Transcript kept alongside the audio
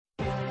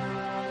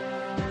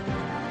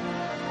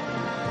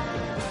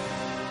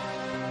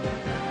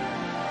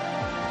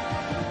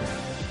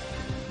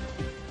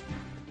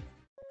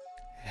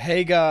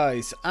Hey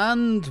guys,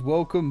 and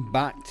welcome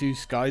back to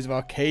Skies of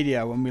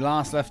Arcadia. When we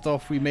last left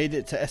off, we made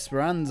it to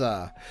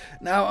Esperanza.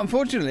 Now,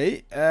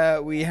 unfortunately,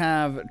 we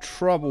have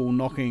trouble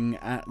knocking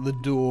at the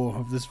door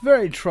of this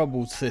very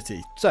troubled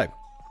city. So,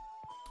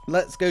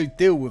 let's go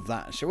deal with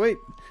that, shall we?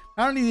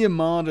 Apparently the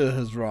Armada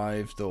has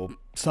arrived, or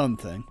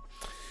something.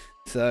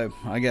 So,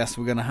 I guess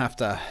we're going to have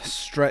to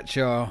stretch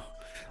our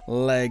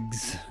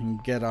legs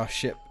and get our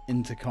ship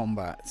into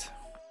combat.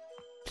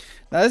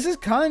 Now, this is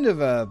kind of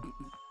a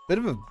bit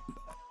of a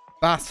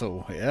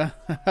battle here.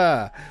 We've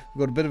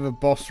got a bit of a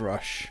boss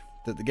rush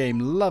that the game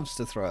loves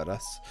to throw at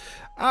us.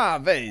 Ah,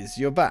 Vase,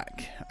 you're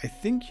back. I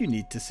think you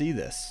need to see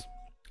this.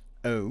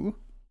 Oh.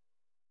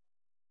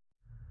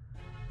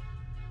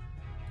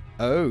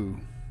 Oh.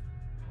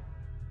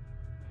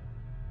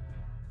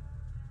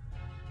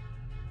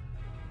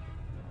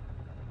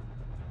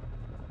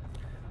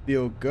 The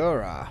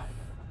Ogura.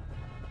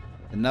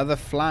 Another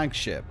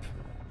flagship.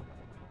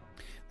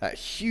 That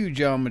huge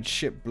armored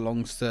ship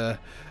belongs to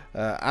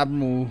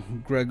Admiral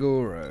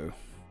Gregoro.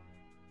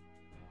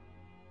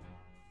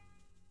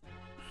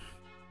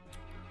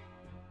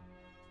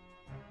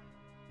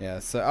 Yeah,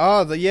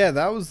 so yeah,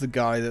 that was the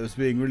guy that was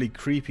being really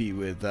creepy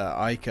with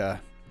Ica.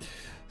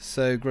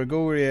 So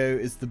Gregorio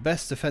is the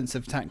best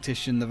defensive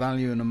tactician the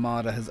Valiant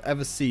Armada has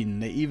ever seen.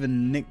 They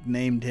even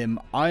nicknamed him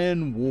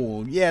Iron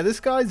Wall. Yeah,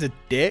 this guy's a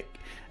dick,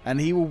 and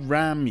he will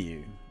ram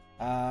you.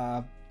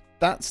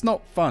 That's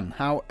not fun.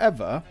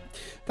 However,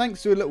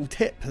 thanks to a little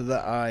tip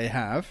that I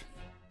have,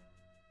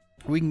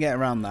 we can get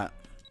around that,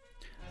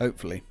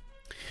 hopefully.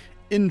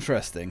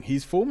 Interesting.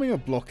 He's forming a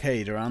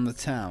blockade around the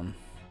town.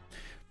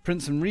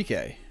 Prince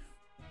Enrique.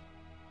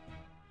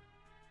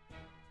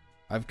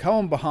 I've come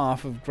on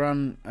behalf of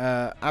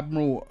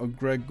Admiral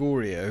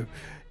Gregorio.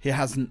 He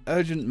has an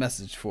urgent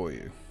message for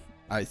you.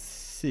 I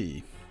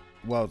see.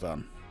 Well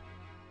done.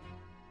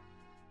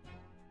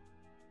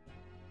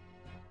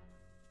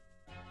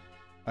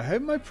 I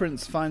hope my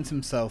prince finds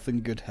himself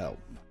in good health.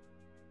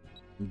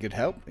 In good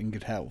health? In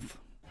good health.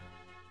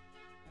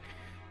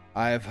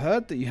 I have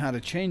heard that you had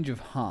a change of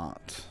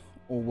heart,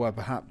 or were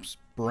perhaps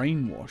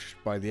brainwashed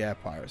by the air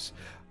pirates.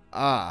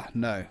 Ah,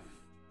 no.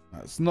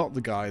 That's not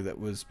the guy that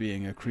was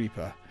being a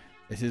creeper.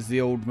 It is the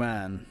old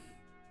man.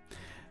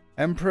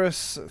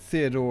 Empress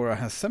Theodora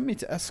has sent me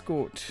to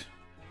escort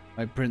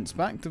my prince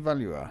back to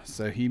Valua,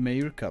 so he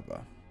may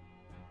recover.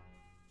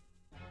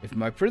 If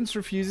my prince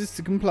refuses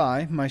to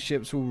comply, my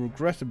ships will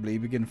regrettably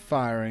begin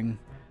firing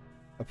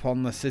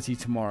upon the city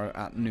tomorrow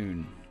at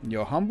noon.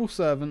 Your humble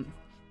servant,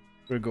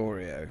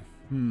 Gregorio.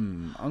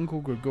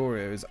 Uncle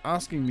Gregorio is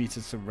asking me to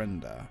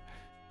surrender.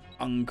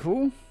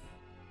 Uncle?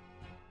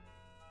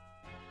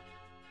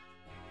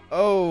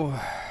 Oh,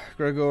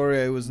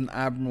 Gregorio was an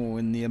admiral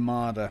in the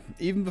Armada,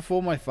 even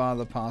before my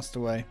father passed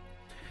away.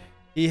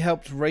 He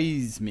helped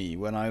raise me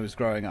when I was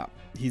growing up.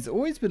 He's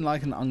always been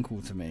like an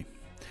uncle to me.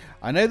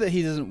 I know that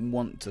he doesn't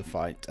want to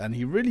fight, and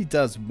he really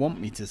does want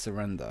me to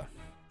surrender.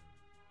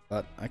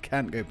 But I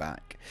can't go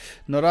back.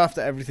 Not after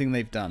everything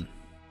they've done.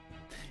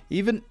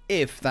 Even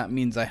if that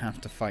means I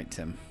have to fight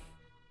him.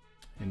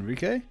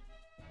 Enrique?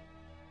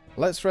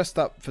 Let's rest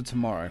up for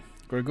tomorrow.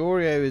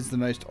 Gregorio is the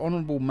most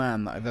honourable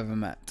man that I've ever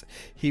met.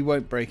 He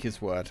won't break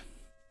his word.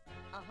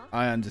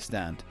 I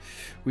understand.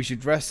 We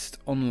should rest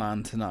on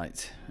land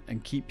tonight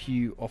and keep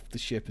you off the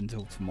ship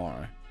until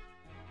tomorrow.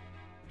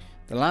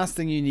 The last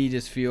thing you need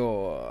is for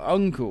your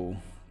uncle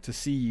to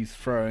see you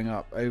throwing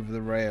up over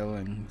the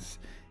railings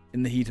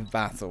in the heat of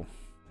battle.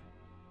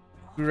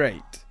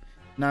 Great.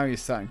 Now you're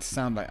starting to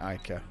sound like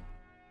Ica.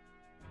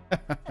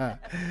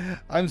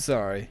 I'm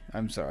sorry.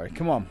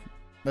 Come on.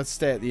 Let's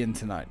stay at the inn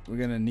tonight. We're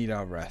going to need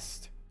our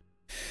rest.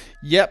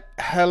 Yep.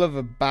 Hell of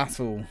a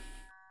battle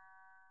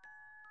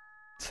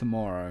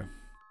tomorrow.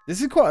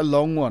 This is quite a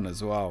long one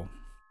as well.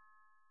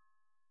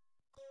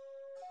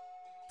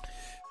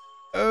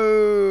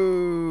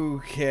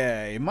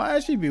 Okay. Might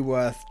actually be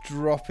worth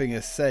dropping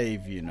a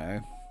save, you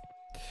know.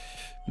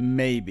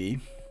 Maybe.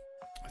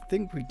 I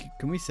think we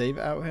can we save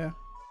it out here?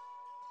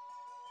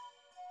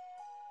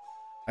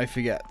 I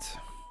forget.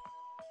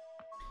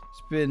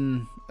 It's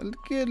been a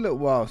good little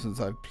while since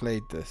I've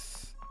played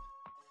this.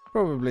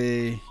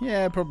 Probably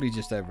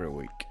just over a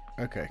week.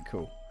 Okay,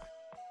 cool.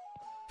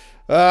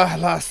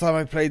 Last time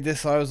I played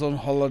this, I was on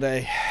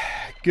holiday.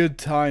 Good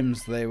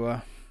times they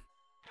were.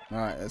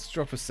 Alright, let's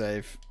drop a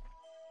save.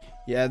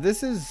 Yeah,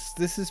 this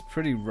is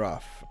pretty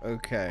rough.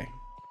 Okay.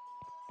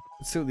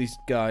 Let's see what these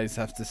guys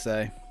have to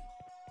say.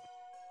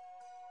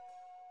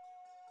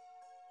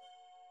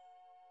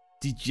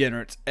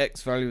 Degenerate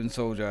ex-Valiant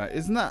soldier.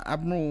 Isn't that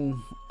Admiral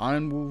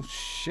Ironwall's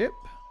ship?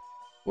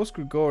 What's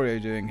Gregorio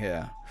doing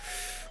here?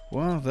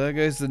 Well, there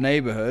goes the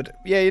neighborhood.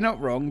 Yeah, you're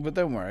not wrong, but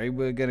don't worry.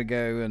 We're going to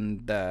go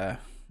and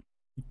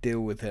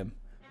deal with him.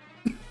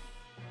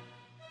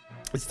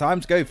 It's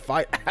time to go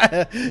fight.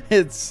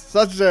 It's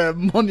such a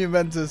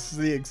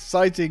monumentously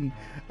exciting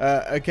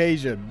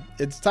occasion.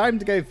 It's time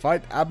to go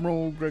fight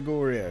Admiral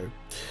Gregorio.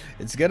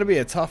 It's going to be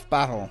a tough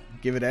battle.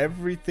 Give it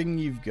everything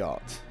you've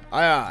got.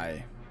 Aye,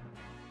 aye.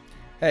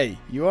 Hey,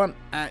 you aren't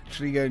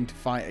actually going to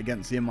fight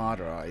against the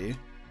Armada, are you?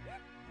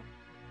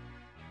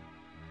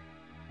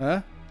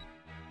 Huh?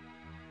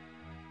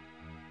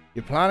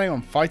 You're planning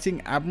on fighting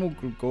Admiral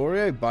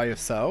Gregorio by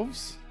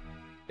yourselves?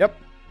 Yep,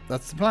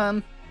 that's the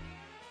plan.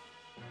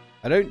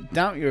 I don't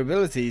doubt your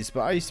abilities,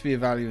 but I used to be a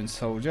Valiant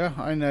soldier.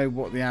 I know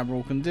what the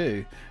Admiral can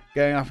do.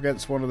 Going up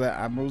against one of their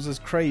Admirals is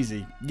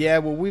crazy. Yeah,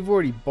 well, we've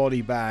already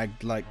body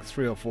bagged like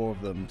 3 or 4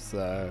 of them,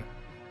 so...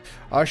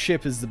 Our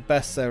ship is the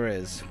best there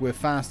is. We're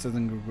faster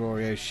than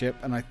Gregorio's ship,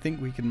 and I think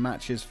we can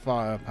match his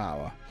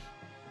firepower.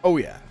 Oh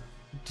yeah,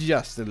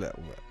 just a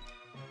little bit.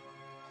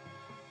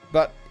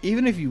 But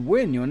even if you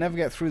win, you'll never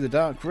get through the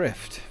Dark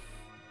Rift.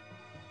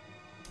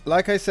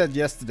 Like I said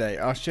yesterday,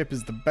 our ship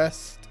is the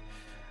best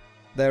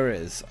there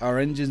is. Our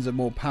engines are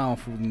more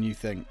powerful than you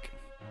think.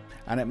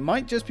 And it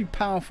might just be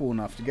powerful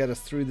enough to get us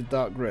through the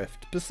Dark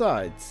Rift.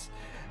 Besides,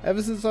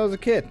 ever since I was a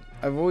kid,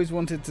 I've always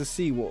wanted to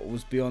see what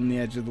was beyond the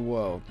edge of the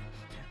world.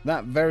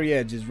 That very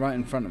edge is right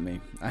in front of me.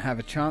 I have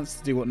a chance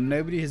to do what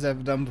nobody has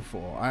ever done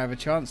before. I have a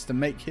chance to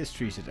make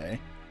history today.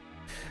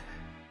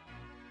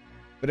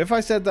 But if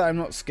I said that I'm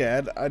not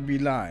scared, I'd be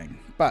lying.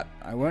 But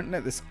I won't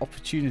let this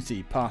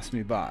opportunity pass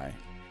me by.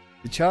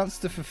 The chance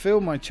to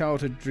fulfill my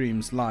childhood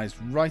dreams lies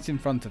right in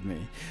front of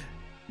me.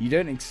 You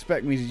don't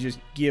expect me to just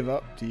give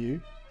up, do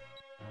you?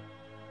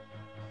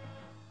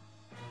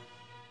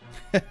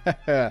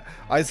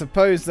 I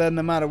suppose then,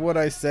 no matter what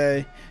I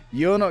say,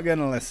 you're not going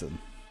to listen.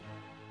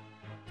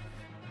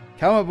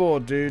 Come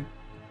aboard, dude.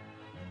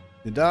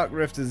 The Dark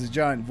Rift is a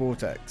giant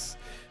vortex.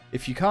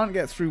 If you can't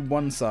get through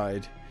one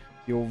side,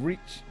 you'll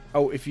reach...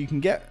 Oh, if you can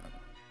get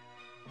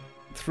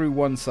through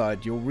one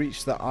side, you'll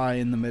reach the eye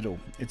in the middle.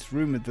 It's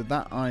rumoured that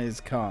that eye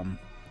is calm.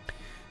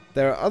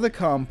 There are other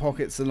calm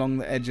pockets along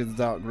the edge of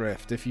the Dark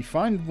Rift. If you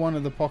find one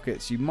of the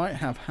pockets, you might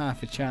have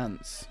half a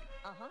chance.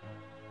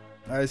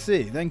 I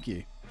see, thank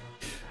you.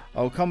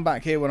 I'll come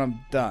back here when I'm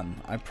done,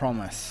 I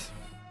promise.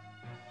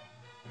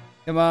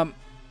 Come on.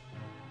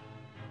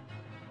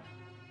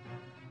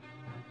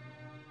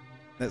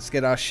 Let's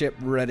get our ship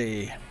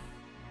ready.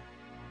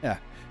 Yeah,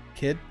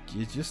 kid,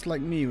 you're just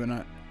like me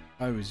when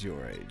I was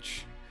your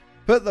age.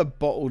 Put the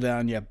bottle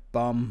down, you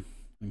bum,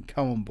 and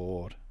come on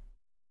board.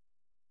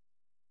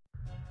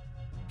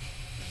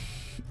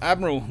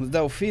 Admiral, the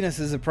Delphinus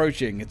is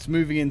approaching. It's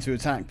moving into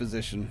attack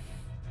position.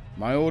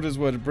 My orders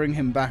were to bring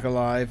him back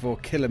alive or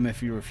kill him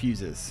if he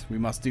refuses. We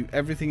must do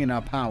everything in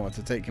our power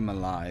to take him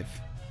alive.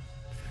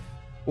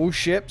 All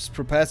ships,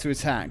 prepare to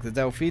attack. The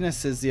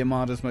Delphinus is the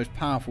Armada's most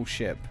powerful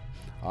ship.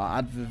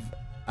 Our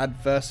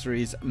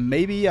adversaries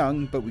may be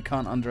young, but we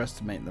can't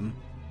underestimate them.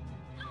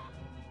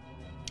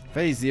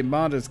 Phase, the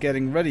Armada's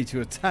getting ready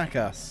to attack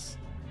us.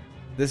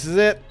 This is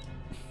it.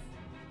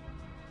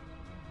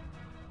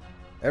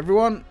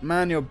 Everyone,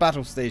 man your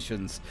battle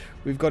stations.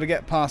 We've got to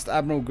get past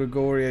Admiral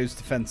Gregorio's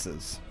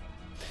defences.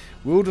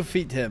 We'll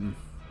defeat him.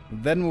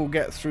 Then we'll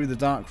get through the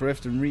Dark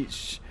Rift and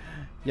reach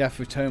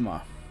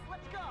Yafutoma.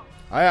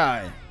 Aye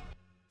aye.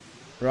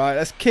 Right,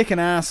 let's kick an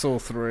ass, all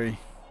three.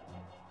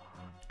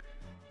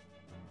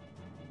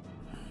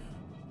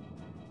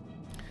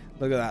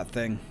 Look at that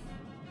thing.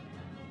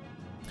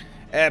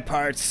 Air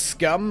pirates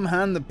scum,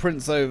 hand the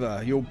prince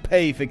over. You'll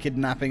pay for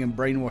kidnapping and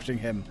brainwashing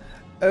him.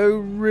 Oh,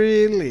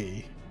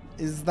 really?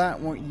 Is that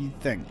what you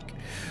think?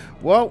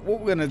 Well, what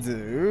we're going to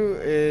do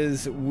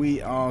is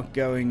we are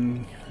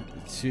going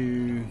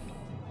to...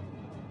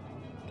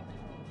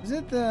 Is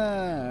it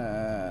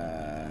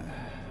the...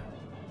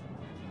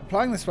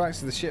 Applying the spikes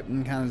to the ship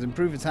and cannons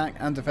improve attack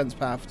and defense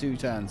power for 2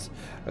 turns.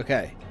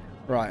 Okay,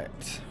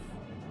 right.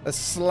 Let's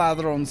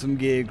slather on some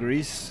gear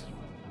grease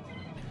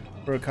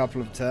for a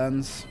couple of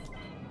turns.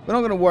 We're not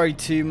going to worry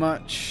too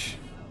much.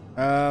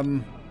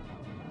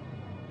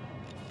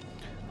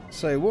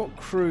 So what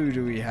crew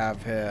do we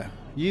have here?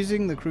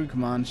 Using the crew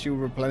command, she will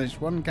replenish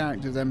one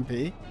character's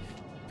MP.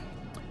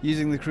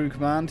 Using the crew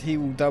command, he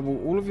will double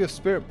all of your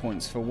spirit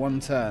points for 1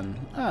 turn.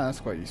 Ah,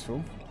 that's quite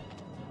useful.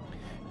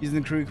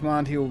 Using the crew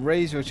command, he will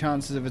raise your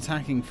chances of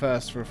attacking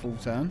first for a full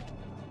turn.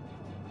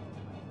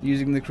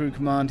 Using the crew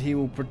command, he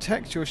will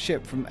protect your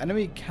ship from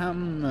enemy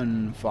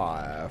cannon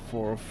fire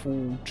for a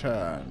full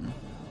turn.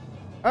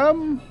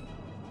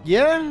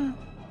 Yeah,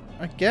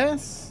 I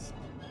guess.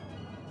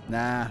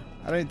 Nah,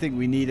 I don't think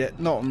we need it.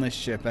 Not on this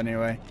ship,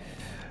 anyway.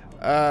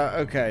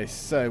 Okay,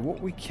 so what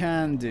we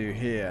can do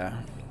here...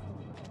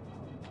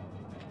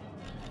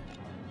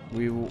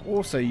 We will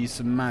also use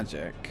some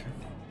magic.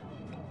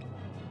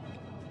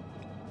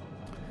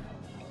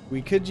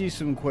 We could use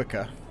some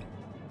quicker.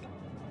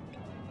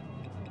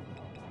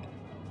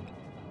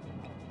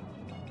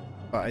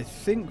 But I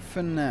think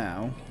for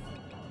now...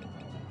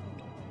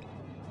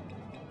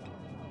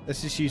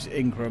 Let's just use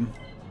Ingram.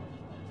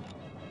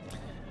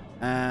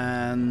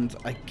 And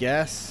I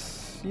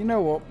guess... You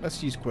know what?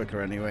 Let's use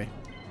quicker anyway.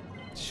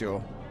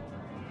 Sure.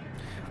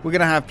 We're going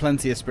to have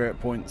plenty of spirit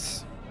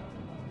points.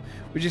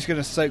 We're just going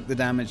to soak the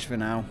damage for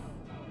now.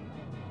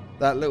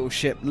 That little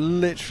ship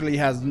literally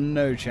has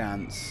no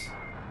chance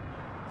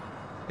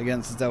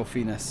against the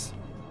Delphinus.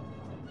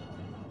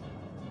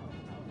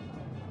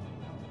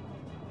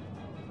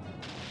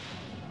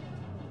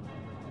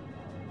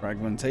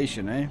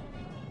 Fragmentation, eh?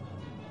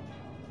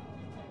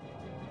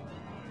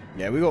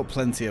 Yeah, we got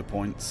plenty of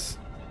points.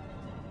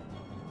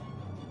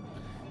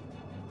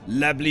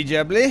 Lovely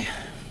jubbly.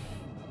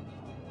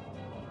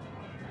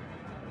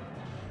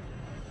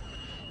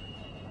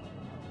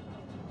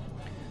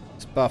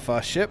 Let's buff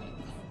our ship.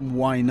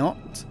 Why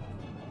not?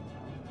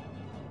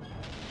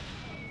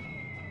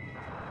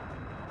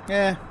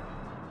 Yeah.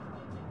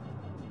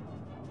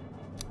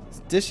 It's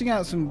dishing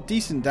out some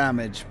decent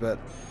damage, but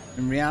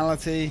in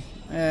reality,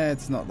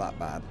 it's not that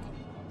bad.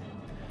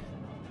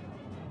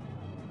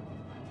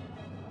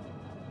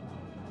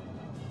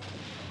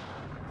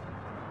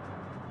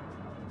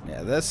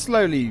 Yeah, they're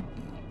slowly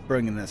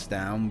bringing us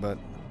down, but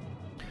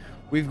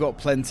we've got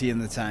plenty in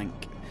the tank.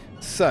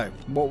 So,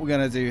 what we're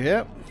going to do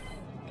here,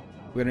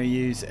 we're going to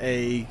use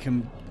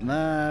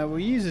we'll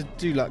use a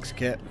deluxe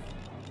kit,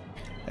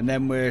 and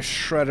then we're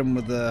shredding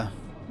with the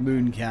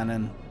moon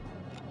cannon.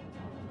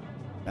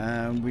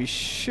 And we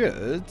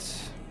should...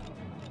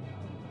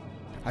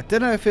 I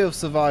don't know if he'll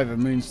survive a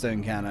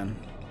moonstone cannon.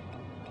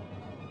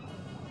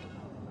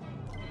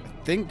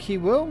 I think he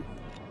will.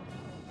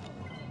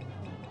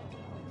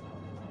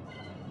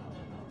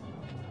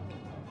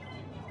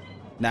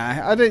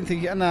 Nah, I don't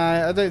think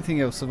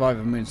he'll survive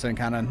a moonstone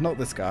cannon. Not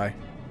this guy.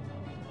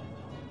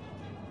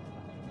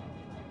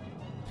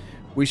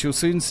 We shall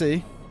soon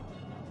see.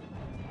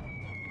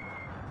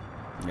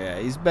 Yeah,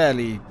 he's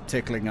barely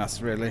tickling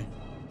us, really.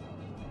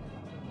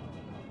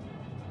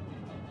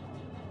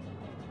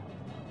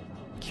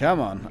 Come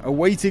on,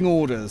 awaiting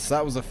orders.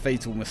 That was a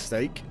fatal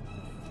mistake.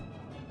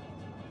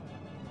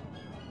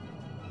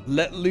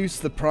 Let loose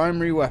the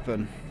primary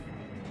weapon.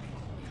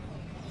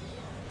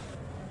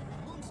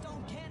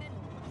 Moonstone cannon,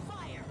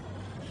 fire!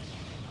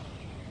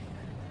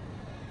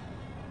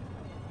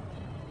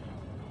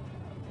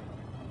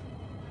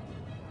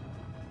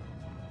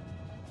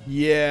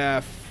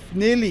 Yeah,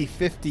 nearly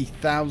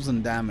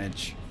 50,000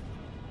 damage.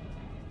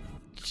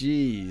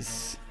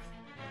 Jeez.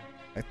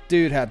 That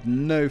dude had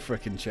no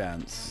frickin'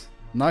 chance.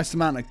 Nice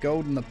amount of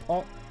gold in the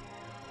pot.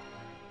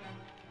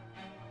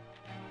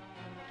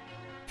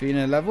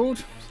 Fina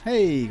leveled.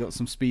 Hey, got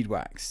some speed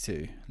wax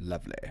too.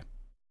 Lovely.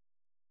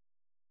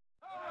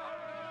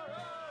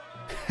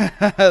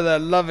 They're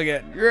loving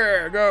it.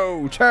 Yeah,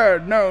 go,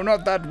 turn. No,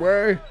 not that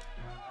way.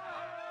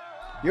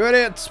 You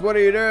idiots, what are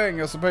you doing?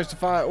 You're supposed to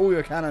fire all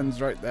your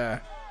cannons right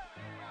there.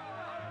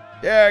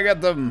 Yeah, get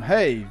them.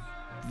 Hey,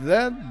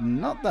 they're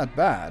not that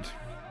bad.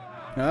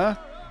 Huh?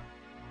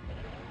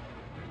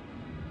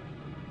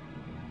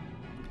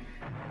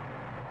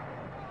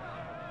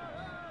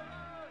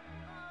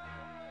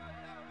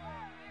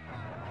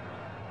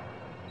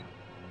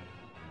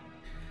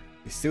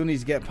 They still need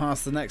to get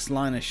past the next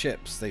line of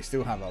ships. They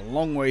still have a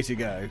long way to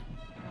go.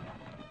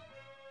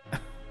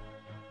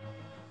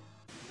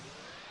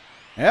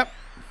 Yep.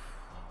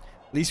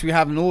 At least we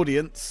have an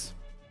audience.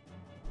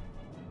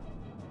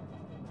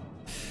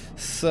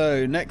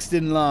 So, next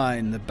in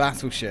line, the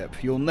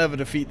battleship. You'll never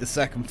defeat the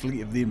second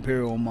fleet of the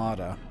Imperial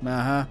Armada.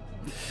 Uh-huh.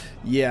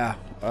 Yeah,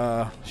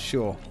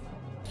 sure.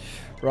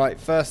 Right,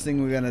 first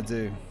thing we're going to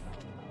do.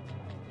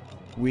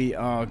 We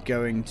are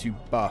going to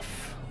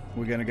buff.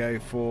 We're going to go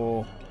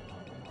for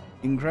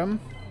Ingram.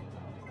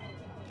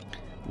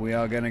 We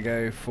are going to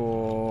go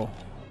for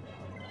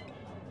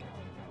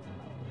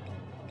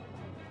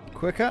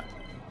Quicker.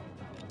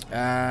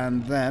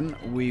 And then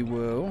we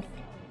will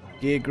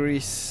gear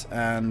grease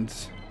and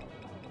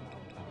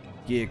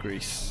gear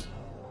grease.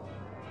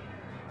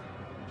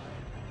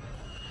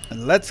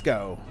 And let's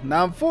go.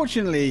 Now,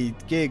 unfortunately,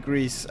 gear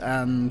grease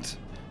and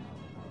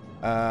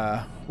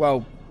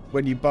well,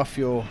 when you buff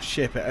your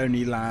ship, it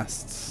only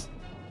lasts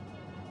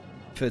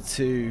for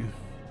 2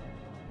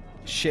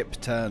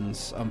 ship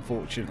turns,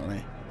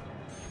 unfortunately.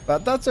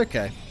 But that's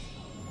okay.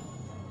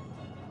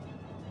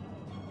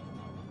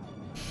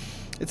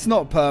 It's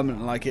not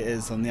permanent like it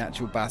is on the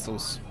actual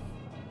battles.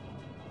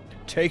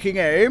 Taking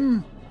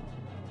aim?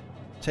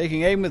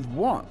 Taking aim with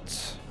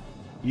what?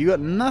 You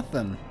got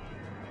nothing.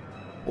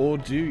 Or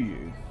do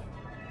you?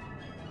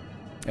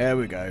 There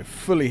we go.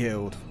 Fully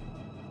healed.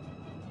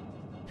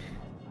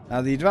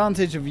 Now the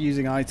advantage of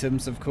using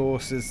items, of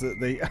course, is that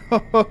they...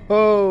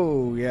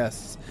 Oh,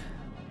 yes.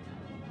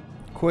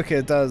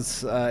 Quicker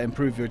does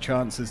improve your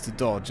chances to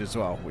dodge as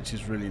well, which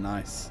is really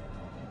nice.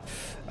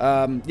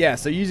 Yeah,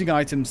 so using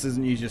items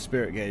doesn't use your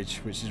spirit gauge,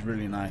 which is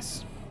really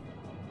nice.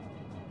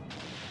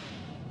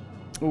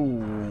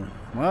 Ooh,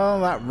 well,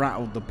 that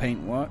rattled the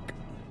paintwork.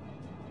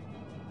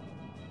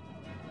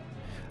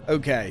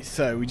 Okay,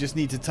 so we just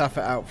need to tough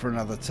it out for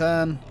another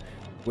turn,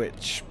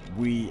 which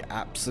we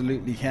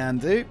absolutely can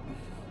do.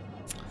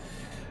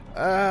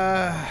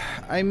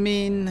 I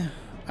mean,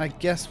 I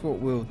guess what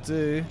we'll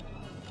do,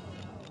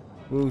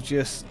 we'll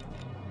just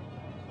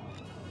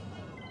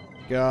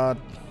guard,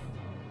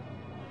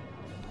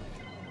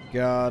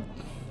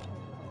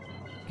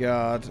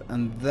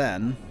 and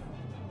then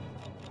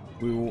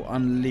we will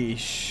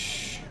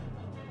unleash.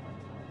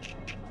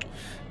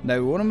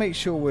 No, we want to make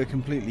sure we're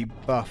completely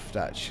buffed,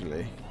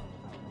 actually.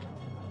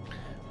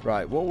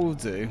 Right, what we'll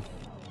do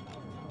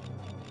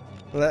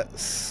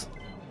Let's...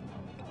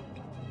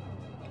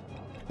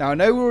 Now, I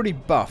know we're already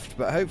buffed,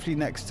 but hopefully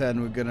next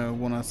turn we're going to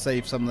want to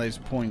save some of those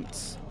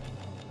points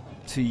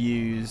to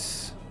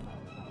use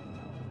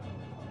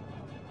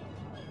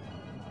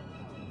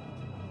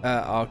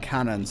our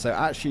cannon. So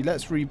actually,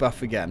 let's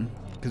rebuff again,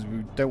 because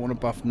we don't want to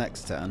buff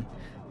next turn.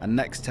 And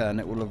next turn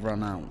it will have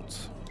run out.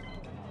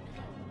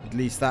 At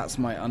least that's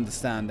my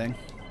understanding.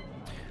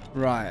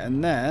 Right,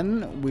 and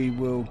then we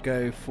will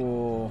go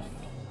for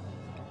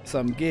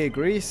some gear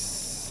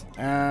grease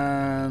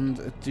and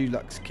a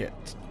deluxe kit.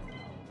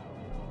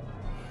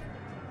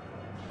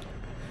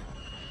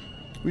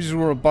 We just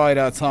want to bide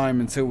our time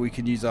until we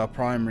can use our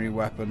primary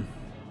weapon.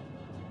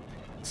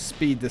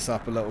 Speed this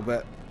up a little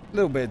bit. A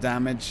little bit of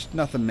damage,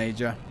 nothing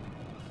major.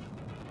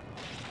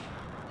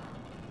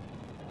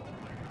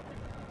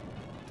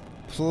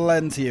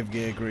 Plenty of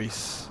gear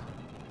grease.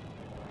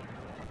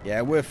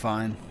 Yeah, we're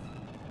fine.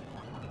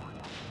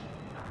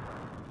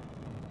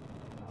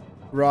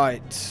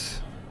 Right.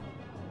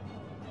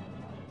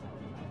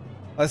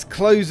 Let's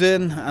close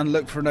in and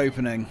look for an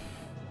opening.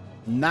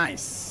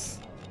 Nice.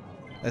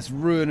 Let's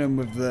ruin him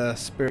with the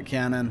spirit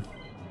cannon.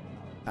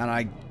 And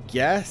I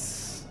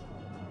guess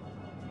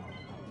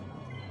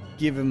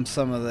give him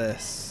some of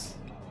this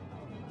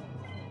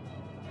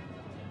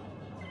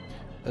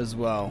as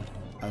well.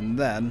 And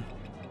then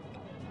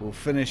we'll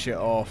finish it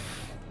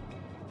off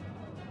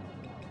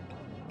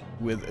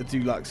with a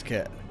deluxe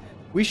kit.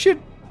 We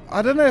should...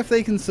 I don't know if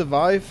they can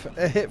survive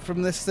a hit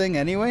from this thing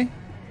anyway.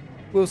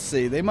 We'll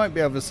see. They might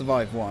be able to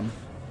survive one.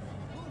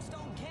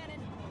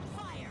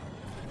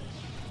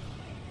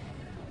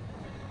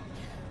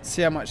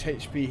 See how much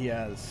HP he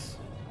has.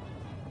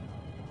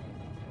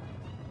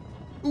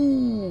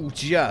 Ooh,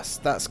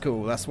 just. That's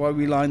cool. That's why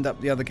we lined up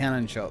the other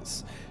cannon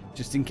shots.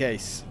 Just in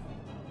case.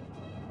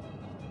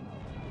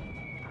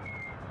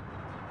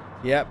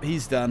 Yep,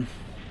 he's done.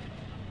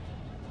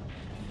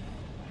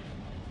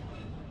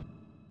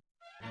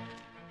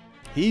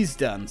 He's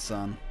done,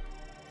 son.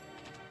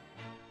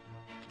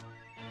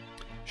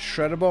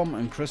 Shredder Bomb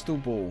and Crystal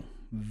Ball.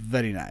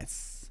 Very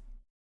nice.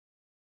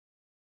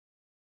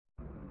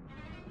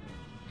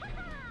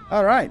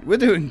 Alright, we're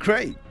doing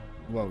great.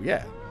 Well,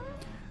 yeah.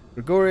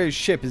 Gregorio's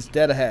ship is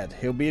dead ahead.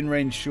 He'll be in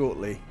range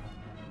shortly.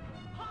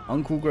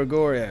 Uncle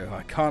Gregorio,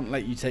 I can't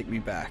let you take me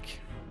back.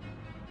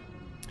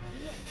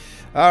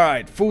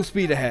 Alright, full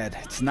speed ahead.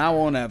 It's now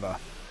or never.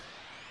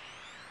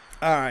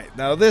 Alright,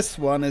 now this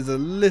one is a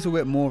little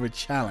bit more of a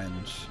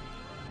challenge.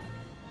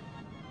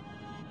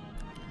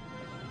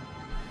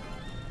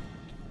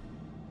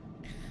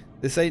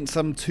 This ain't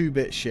some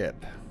 2-bit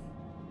ship.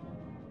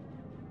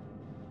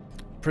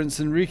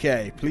 Prince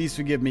Enrique, please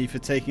forgive me for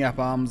taking up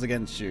arms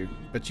against you,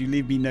 but you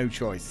leave me no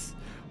choice.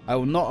 I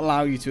will not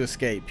allow you to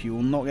escape. You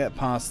will not get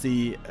past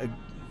the...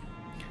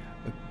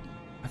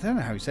 I don't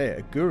know how you say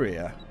it.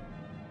 Aguria?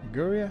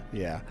 Aguria?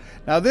 Yeah.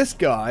 Now this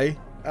guy,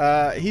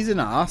 he's an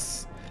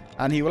ass,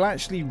 and he will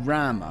actually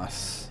ram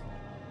us.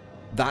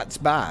 That's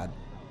bad.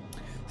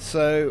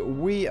 So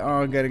we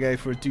are going to go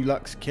for a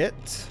deluxe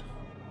kit.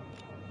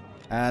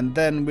 And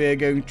then we're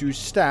going to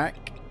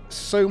stack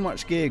so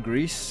much gear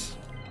grease.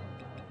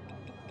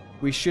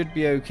 We should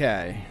be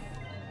okay.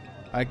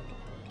 I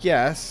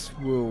guess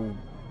we'll...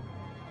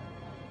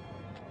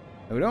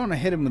 We don't want to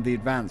hit him with the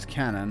advanced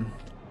cannon.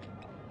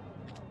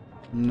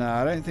 No,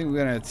 I don't think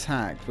we're going to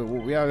attack. But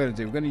what we are going to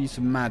do, we're going to use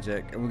some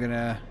magic. And we're going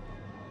to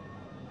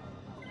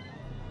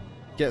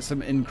get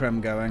some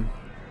increm going.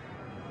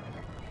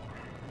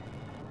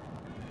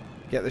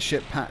 Get the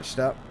ship patched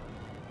up.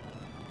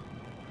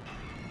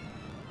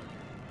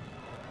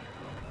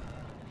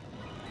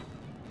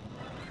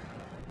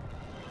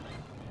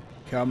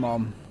 Come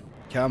on.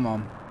 Come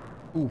on.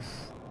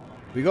 Oof.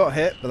 We got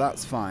hit, but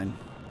that's fine.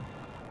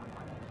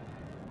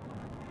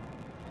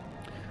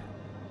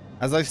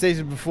 As I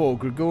stated before,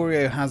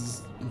 Gregorio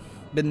has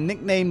been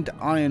nicknamed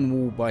Iron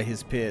Wall by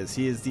his peers.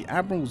 He is the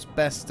Admiral's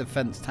best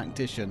defense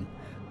tactician.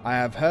 I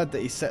have heard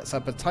that he sets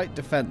up a tight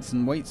defense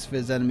and waits for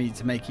his enemy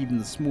to make even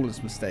the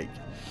smallest mistake.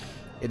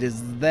 It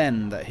is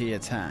then that he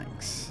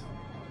attacks.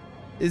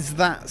 Is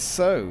that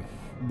so?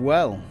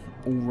 Well,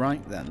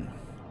 alright then.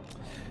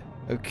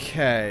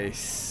 Okay,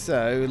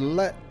 so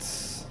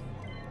let's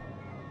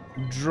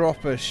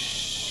drop a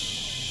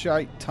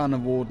shite ton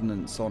of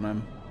ordnance on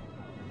him.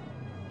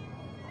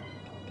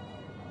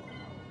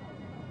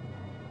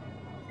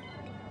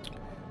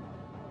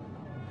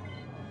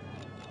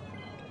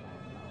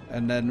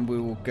 And then we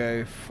will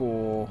go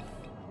for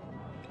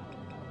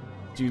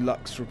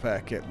deluxe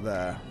repair kit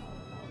there.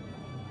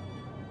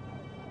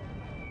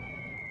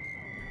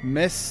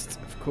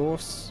 Missed, of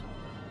course.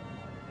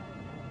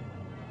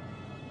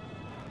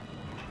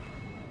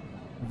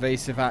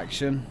 Evasive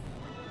action.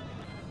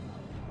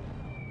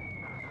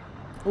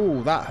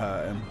 Ooh, that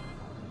hurt him.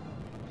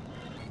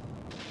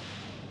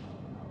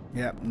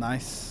 Yep,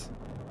 nice.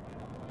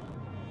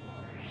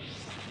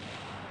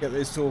 Get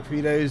those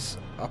torpedoes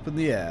up in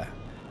the air.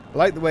 I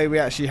like the way we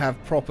actually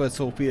have proper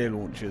torpedo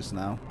launchers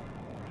now.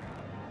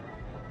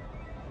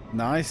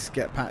 Nice,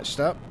 get patched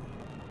up.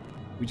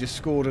 We just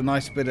scored a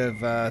nice bit of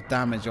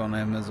damage on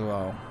him as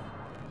well.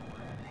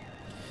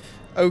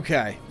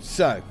 Okay,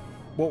 so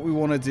what we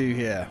want to do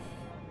here.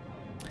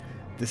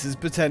 This is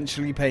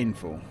potentially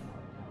painful.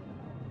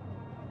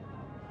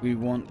 We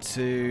want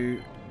to...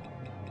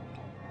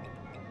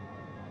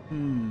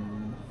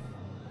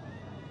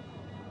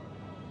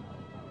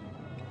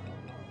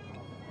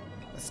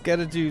 Let's get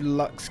a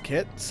deluxe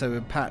kit so we're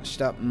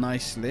patched up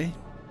nicely.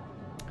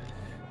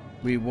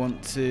 We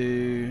want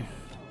to...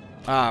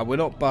 we're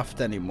not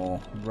buffed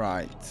anymore.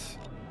 Right.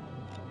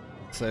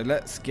 So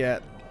let's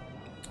get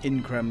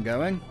Increm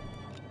going.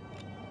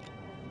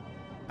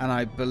 And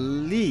I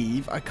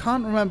believe... I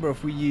can't remember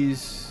if we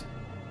use...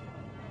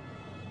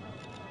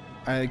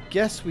 I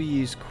guess we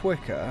use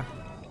quicker.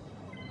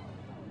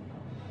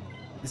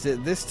 Is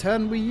it this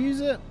turn we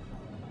use it?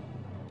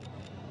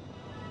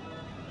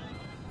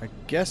 I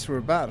guess we're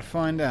about to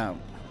find out.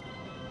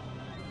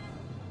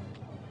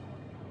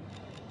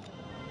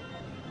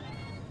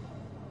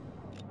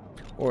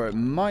 Or it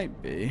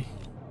might be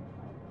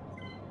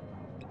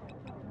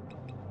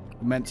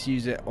we're meant to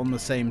use it on the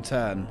same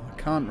turn. I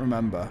can't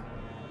remember.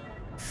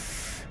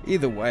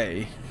 Either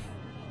way,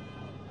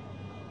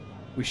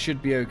 we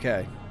should be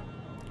okay.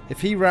 If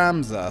he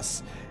rams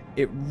us,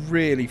 it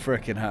really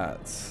frickin'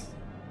 hurts.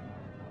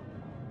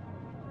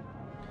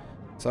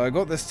 So I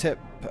got this tip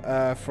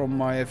from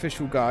my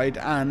official guide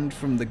and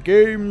from the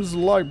game's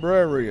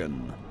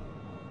librarian.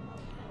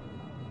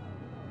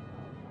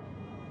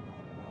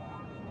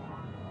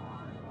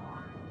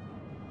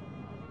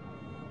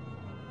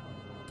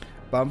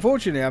 But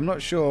unfortunately, I'm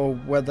not sure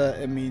whether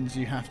it means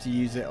you have to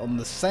use it on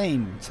the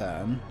same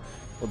turn,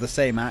 or the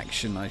same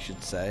action, I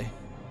should say,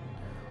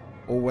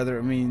 or whether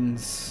it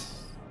means...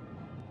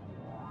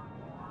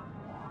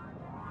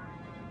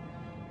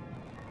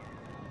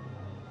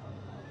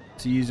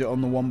 to use it on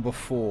the one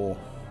before.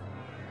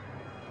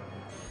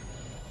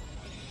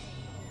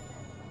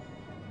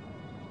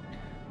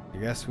 I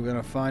guess we're going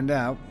to find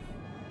out.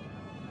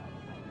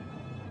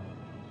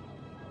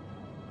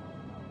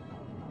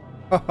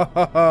 Ha ha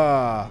ha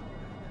ha!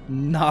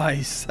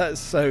 Nice!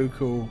 That's so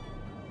cool.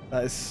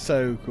 That is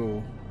so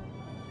cool.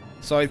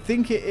 So I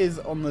think it is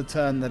on the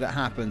turn that it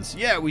happens.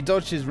 Yeah, we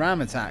dodged his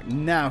ram attack.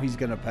 Now he's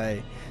going to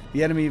pay.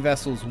 The enemy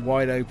vessel's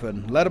wide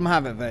open. Let him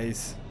have it,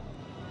 Vase.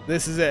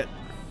 This is it.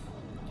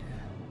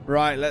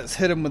 Right, let's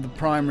hit him with the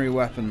primary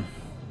weapon.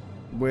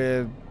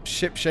 We're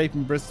ship-shape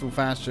in Bristol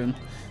fashion.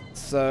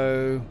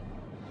 So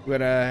we're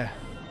going to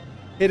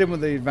hit him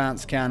with the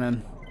advanced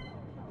cannon.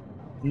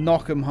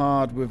 Knock him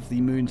hard with the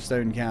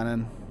moonstone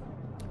cannon.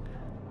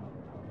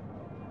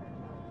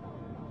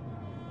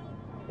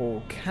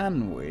 Or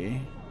can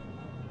we?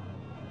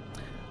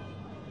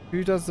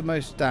 Who does the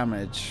most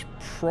damage?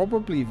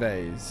 Probably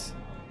Vase.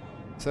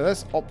 So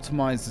let's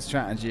optimize the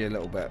strategy a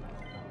little bit.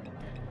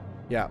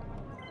 Yeah.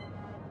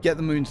 Get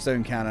the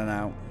moonstone cannon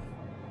out.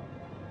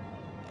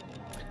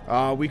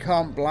 We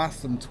can't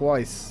blast them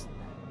twice.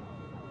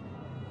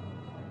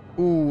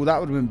 Ooh, that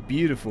would have been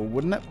beautiful,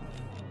 wouldn't it?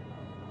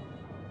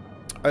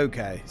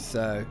 Okay,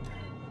 so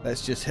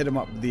let's just hit him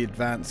up with the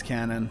advanced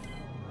cannon.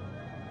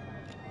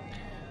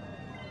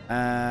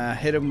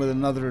 Hit him with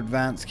another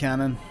advanced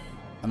cannon.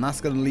 And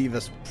that's going to leave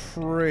us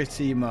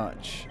pretty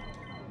much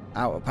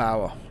out of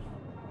power.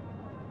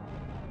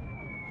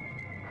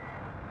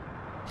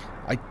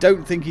 I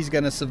don't think he's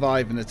going to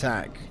survive an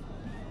attack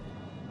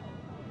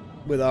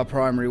with our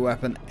primary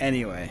weapon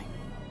anyway.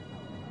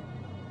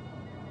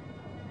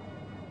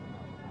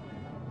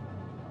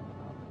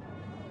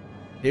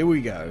 Here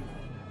we go.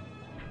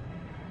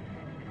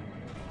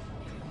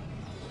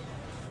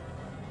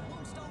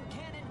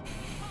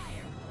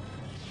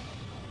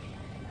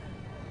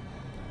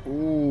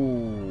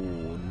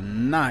 Ooh,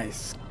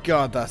 nice.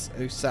 God, that's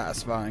so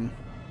satisfying.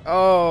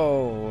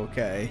 Oh,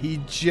 okay. He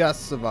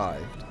just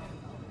survived.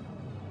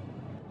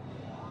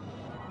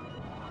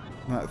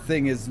 That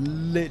thing is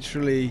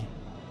literally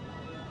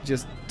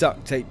just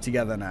duct taped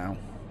together now.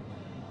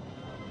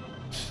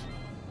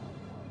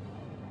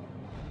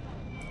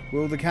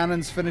 Will the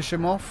cannons finish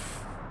him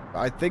off?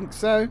 I think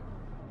so.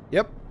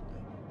 Yep.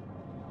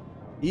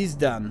 He's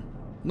done.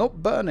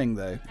 Not burning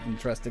though,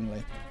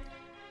 interestingly.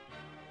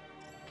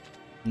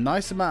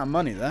 Nice amount of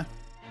money there.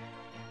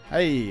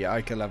 Hey,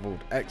 Ica leveled.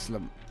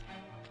 Excellent.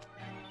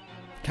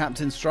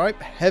 Captain Stripe,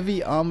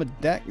 heavy armored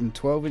deck and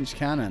 12-inch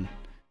cannon.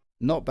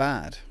 Not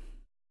bad.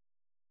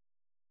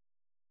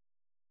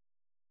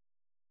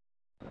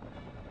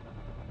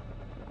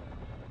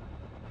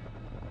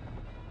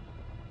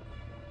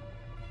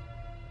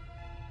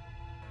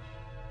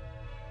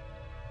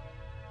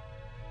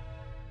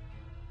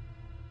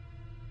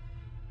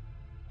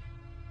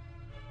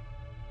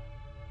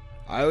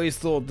 I always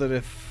thought that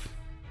if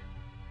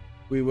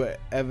we were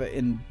ever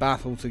in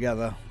battle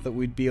together, that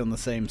we'd be on the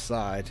same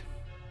side.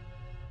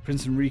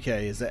 Prince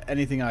Enrique, is there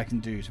anything I can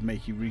do to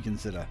make you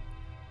reconsider?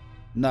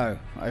 No,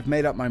 I've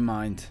made up my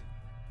mind.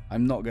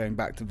 I'm not going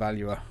back to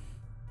Valua.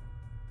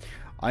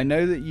 I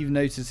know that you've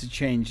noticed a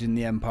change in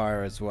the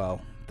Empire as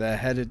well. They're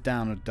headed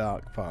down a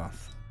dark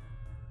path.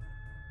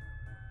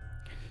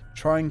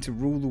 trying to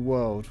rule the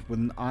world with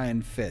an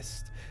iron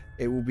fist.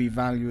 It will be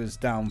Valua's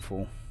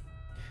downfall.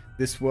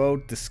 This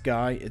world, the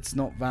sky, it's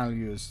not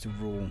Valua's to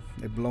rule.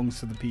 It belongs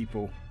to the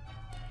people.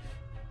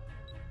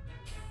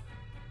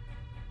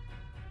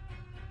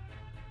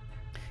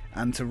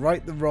 And to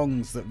right the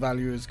wrongs that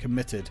Valua has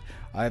committed,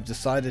 I have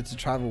decided to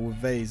travel with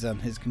Vase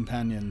and his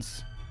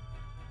companions.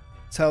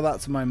 Tell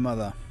that to my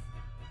mother.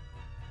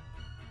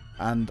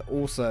 And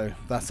also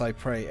that I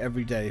pray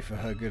every day for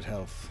her good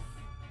health.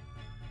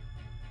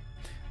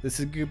 This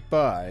is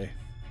goodbye.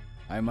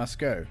 I must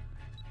go.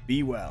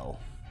 Be well.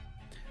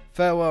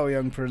 Farewell,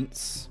 young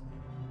prince.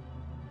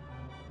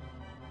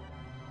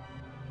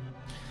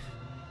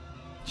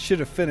 Should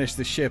have finished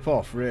the ship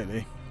off,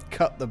 really.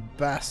 Cut the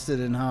bastard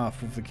in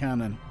half with the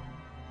cannon.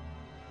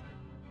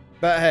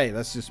 But hey,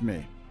 that's just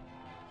me.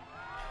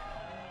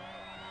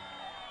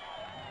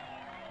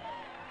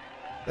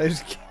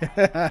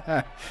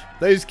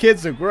 Those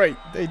kids are great.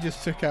 They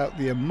just took out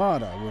the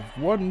Armada with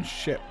one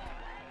ship.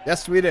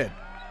 Yes, we did.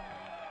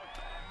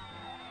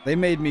 They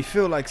made me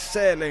feel like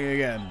sailing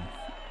again.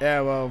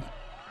 Yeah, well,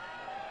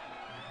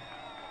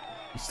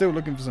 I'm still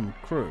looking for some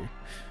crew.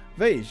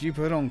 Vase, you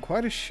put on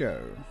quite a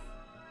show.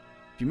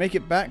 If you make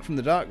it back from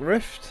the Dark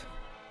Rift,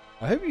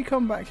 I hope you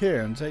come back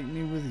here and take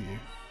me with you.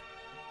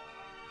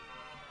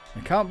 I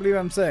can't believe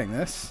I'm saying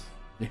this.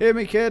 You hear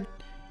me, kid?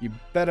 You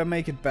better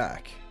make it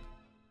back.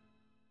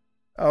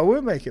 Oh,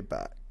 we'll make it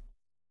back.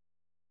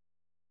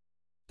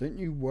 Don't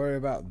you worry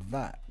about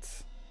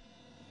that.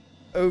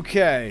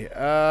 Okay,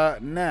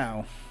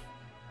 now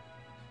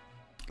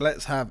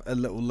let's have a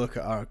little look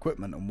at our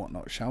equipment and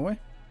whatnot, shall we?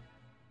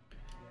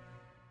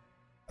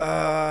 If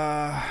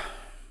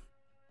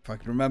I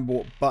can remember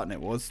what button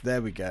it was,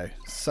 there we go.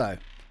 So,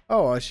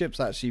 oh, our ship's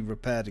actually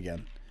repaired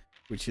again,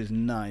 which is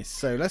nice.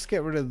 So let's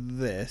get rid of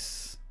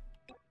this.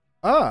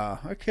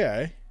 Ah,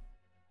 okay.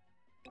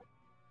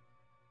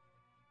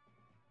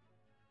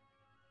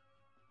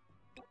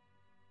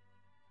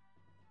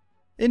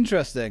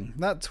 Interesting.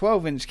 That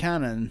 12-inch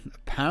cannon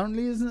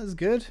apparently isn't as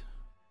good.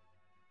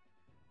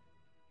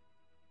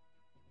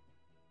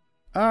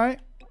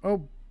 Alright.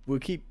 Oh, we'll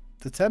keep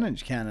the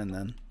 10-inch cannon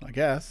then, I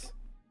guess.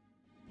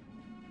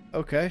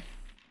 Okay.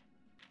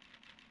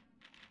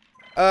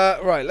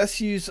 Right,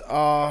 let's use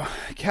our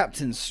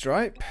captain's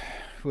stripe,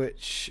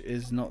 which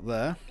is not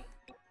there.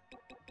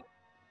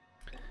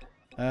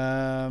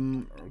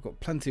 We've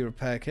got plenty of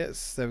repair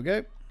kits. There we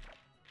go.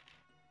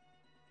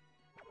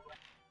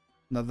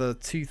 Another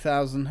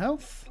 2,000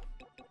 health.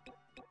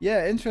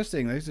 Yeah,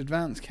 interesting. Those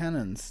advanced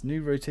cannons.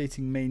 New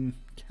rotating main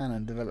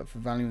cannon developed for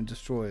Valiant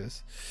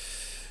destroyers.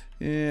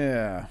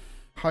 Yeah.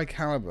 High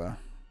caliber.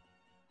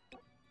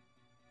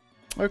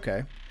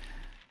 Okay.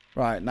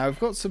 Right, now we've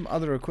got some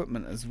other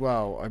equipment as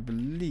well, I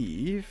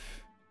believe.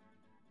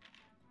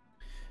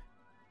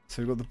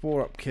 So we've got the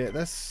bore up kit.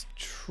 Let's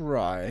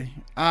try.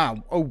 Ah,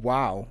 oh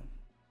wow.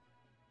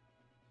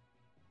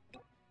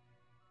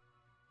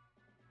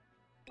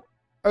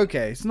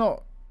 Okay, it's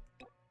not.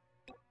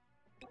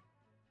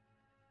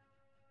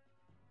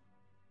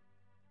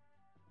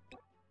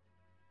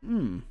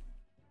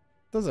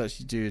 Does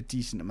actually do a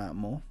decent amount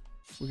more.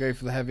 We'll go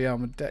for the heavy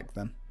armored deck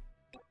then.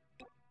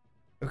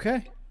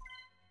 Okay.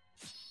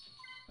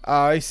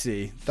 Ah, I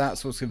see.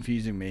 That's what's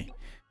confusing me.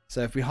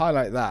 So if we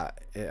highlight that,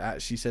 it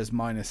actually says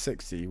minus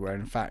 60, where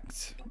in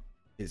fact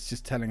it's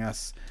just telling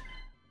us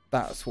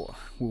that's what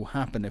will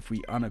happen if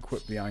we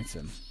unequip the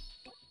item.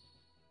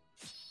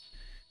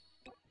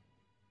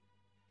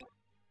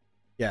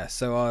 Yeah,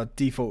 so our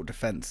default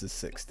defense is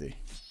 60.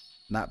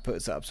 And that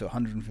puts it up to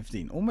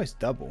 115. Almost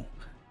double.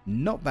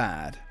 Not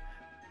bad.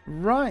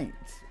 Right.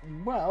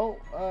 Well,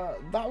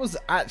 that was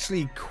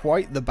actually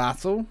quite the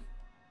battle.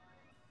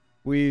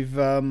 We've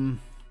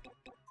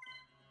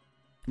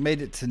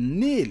made it to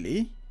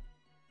nearly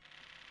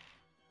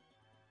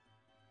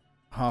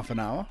half an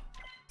hour.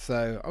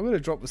 So I'm going to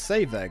drop the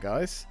save there,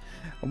 guys.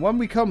 And when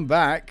we come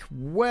back,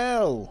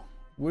 well,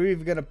 we're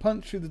either going to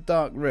punch through the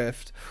Dark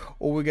Rift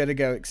or we're going to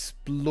go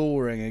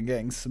exploring and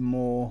getting some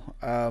more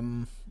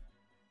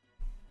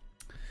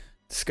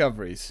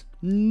discoveries.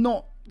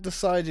 Not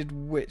decided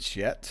which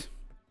yet.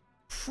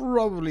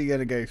 Probably going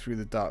to go through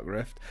the Dark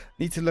Rift.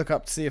 Need to look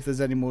up to see if there's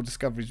any more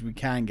discoveries we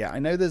can get. I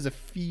know there's a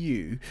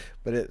few,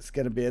 but it's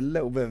going to be a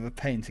little bit of a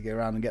pain to get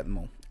around and get them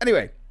all.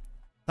 Anyway,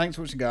 thanks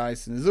for watching,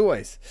 guys, and as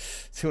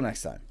always, till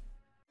next time.